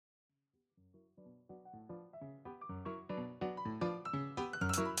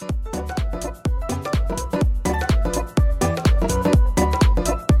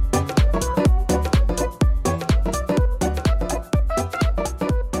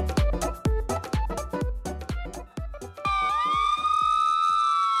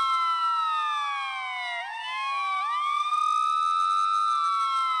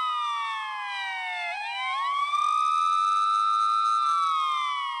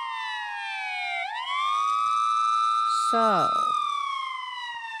So,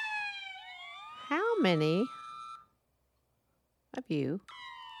 how many of you?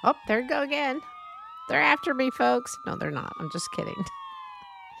 Oh, there you go again. They're after me, folks. No, they're not. I'm just kidding.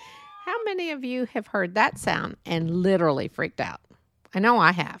 How many of you have heard that sound and literally freaked out? I know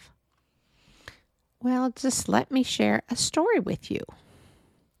I have. Well, just let me share a story with you.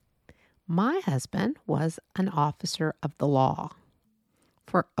 My husband was an officer of the law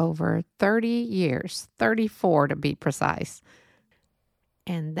for over 30 years, 34 to be precise.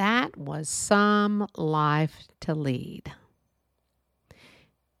 And that was some life to lead.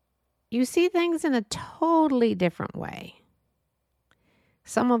 You see things in a totally different way.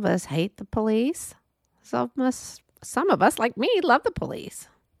 Some of us hate the police. Some of us, like me, love the police.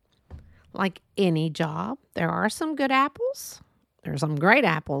 Like any job, there are some good apples. There are some great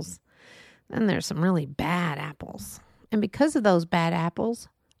apples. Then there's some really bad apples. And because of those bad apples,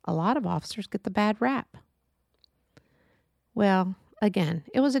 a lot of officers get the bad rap. Well, again,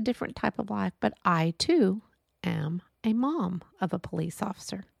 it was a different type of life, but I too am a mom of a police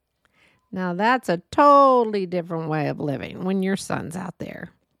officer. Now that's a totally different way of living when your son's out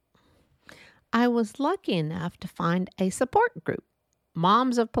there. I was lucky enough to find a support group,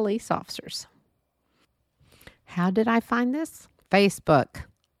 Moms of Police Officers. How did I find this? Facebook.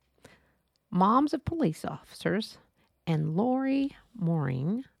 Moms of Police Officers and Lori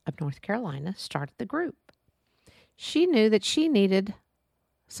Mooring of North Carolina started the group. She knew that she needed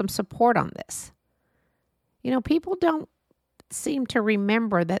some support on this. You know, people don't seem to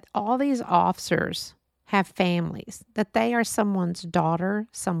remember that all these officers have families, that they are someone's daughter,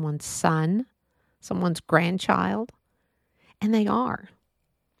 someone's son, someone's grandchild, and they are.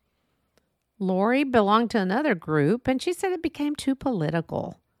 Lori belonged to another group, and she said it became too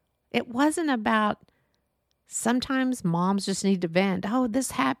political. It wasn't about, sometimes moms just need to vent. Oh,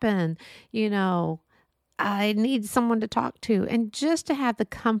 this happened. You know, I need someone to talk to. And just to have the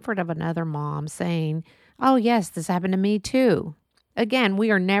comfort of another mom saying, oh, yes, this happened to me too. Again,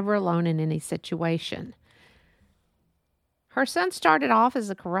 we are never alone in any situation. Her son started off as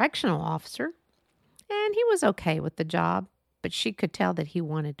a correctional officer, and he was okay with the job, but she could tell that he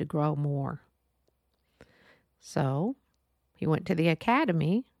wanted to grow more. So he went to the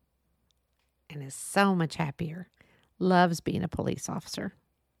academy and is so much happier. Loves being a police officer.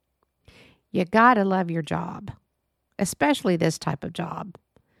 You gotta love your job, especially this type of job,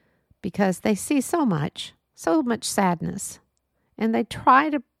 because they see so much sadness, and they try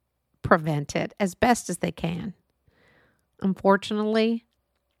to prevent it as best as they can. Unfortunately,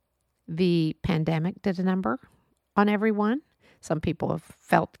 the pandemic did a number on everyone. Some people have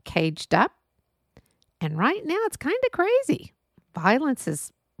felt caged up, and right now it's kind of crazy. Violence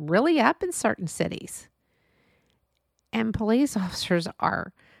is really up in certain cities. And police officers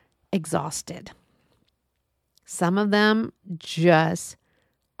are exhausted. Some of them just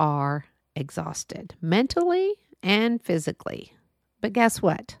are exhausted, mentally and physically. But guess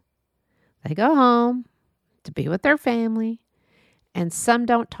what? They go home to be with their family, and some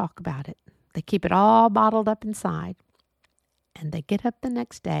don't talk about it. They keep it all bottled up inside, and they get up the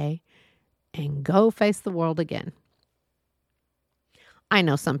next day and go face the world again. I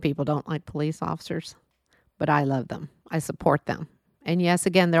know some people don't like police officers, but I love them. I support them. And yes,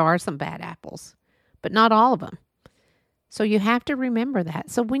 again, there are some bad apples, but not all of them. So you have to remember that.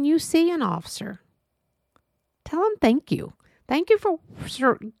 So when you see an officer, tell them thank you. Thank you for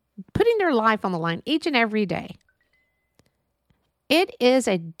putting their life on the line each and every day. It is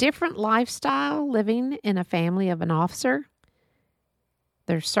a different lifestyle living in a family of an officer.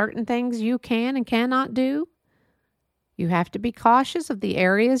 There's certain things you can and cannot do. You have to be cautious of the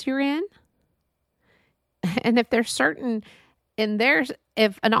areas you're in. And if there's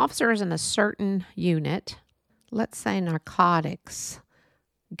if an officer is in a certain unit, let's say narcotics,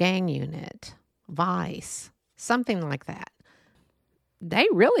 gang unit, vice, something like that, they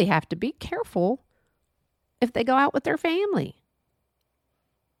really have to be careful if they go out with their family.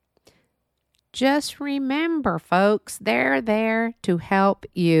 Just remember, folks, they're there to help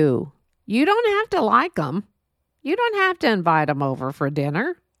you. You don't have to like them. You don't have to invite them over for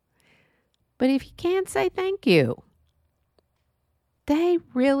dinner. But if you can't say thank you, they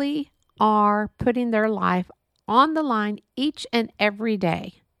really are putting their life on the line each and every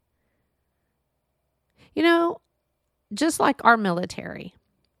day. You know, just like our military,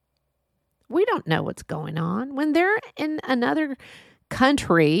 we don't know what's going on. When they're in another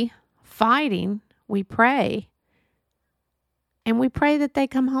country fighting, we pray. And we pray that they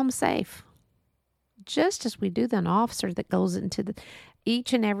come home safe. Just as we do the officer that goes into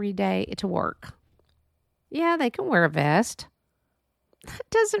each and every day to work. Yeah, they can wear a vest. That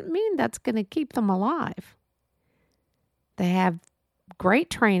doesn't mean that's going to keep them alive. They have great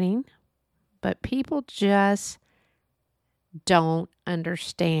training, but people just don't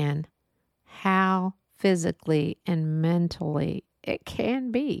understand how physically and mentally it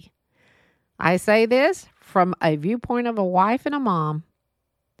can be. I say this from a viewpoint of a wife and a mom.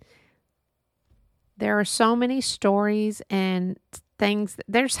 There are so many stories and things.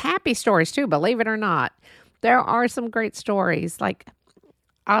 There's happy stories too, believe it or not. There are some great stories. Like,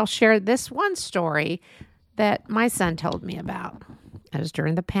 I'll share this one story that my son told me about. It was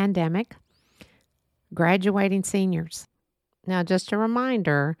during the pandemic, graduating seniors. Now, just a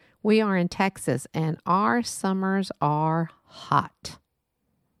reminder, we are in Texas and our summers are hot.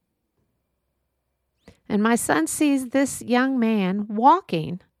 And my son sees this young man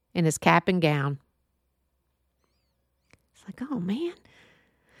walking in his cap and gown. It's like, oh, man.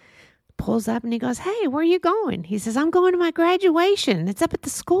 Pulls up and he goes, hey, where are you going? He says, I'm going to my graduation. It's up at the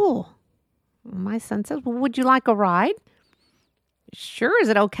school. My son says, well, would you like a ride? Sure. Is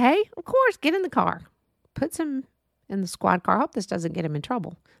it okay? Of course. Get in the car. Puts him in the squad car. I hope this doesn't get him in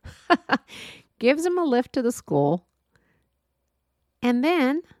trouble. Gives him a lift to the school. And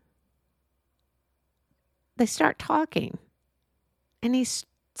then they start talking. And he's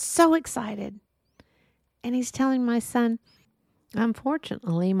so excited. And he's telling my son,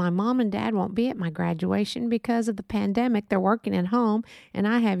 unfortunately, my mom and dad won't be at my graduation because of the pandemic. They're working at home, and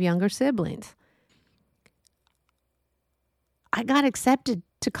I have younger siblings. I got accepted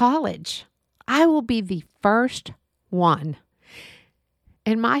to college. I will be the first one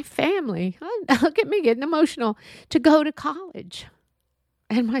in my family, look at me getting emotional, to go to college.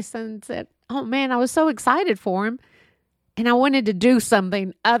 And my son said, oh, man, I was so excited for him, and I wanted to do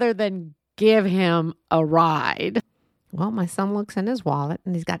something other than give him a ride. Well, my son looks in his wallet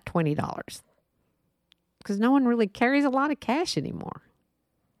and he's got $20 because no one really carries a lot of cash anymore.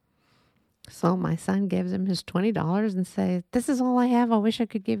 So my son gives him his $20 and says, this is all I have. I wish I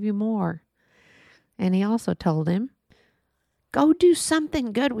could give you more. And he also told him, go do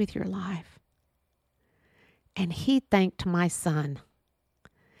something good with your life. And he thanked my son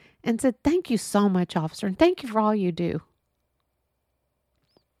and said, thank you so much, officer, and thank you for all you do.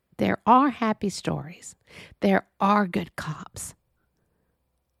 There are happy stories. There are good cops.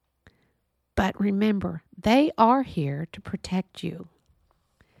 But remember, they are here to protect you.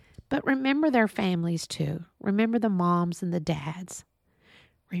 But remember their families too. Remember the moms and the dads.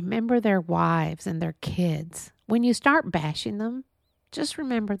 Remember their wives and their kids. When you start bashing them, just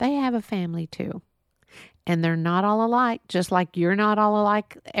remember they have a family too. And they're not all alike, just like you're not all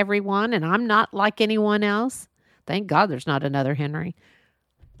alike everyone, and I'm not like anyone else. Thank God there's not another Henry.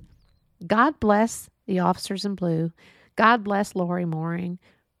 God bless the officers in blue. God bless Lori Mooring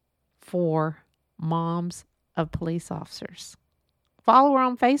for moms of police officers. Follow her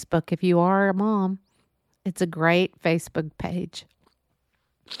on Facebook if you are a mom. It's a great Facebook page.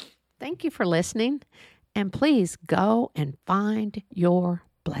 Thank you for listening, and please go and find your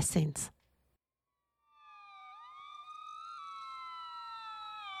blessings.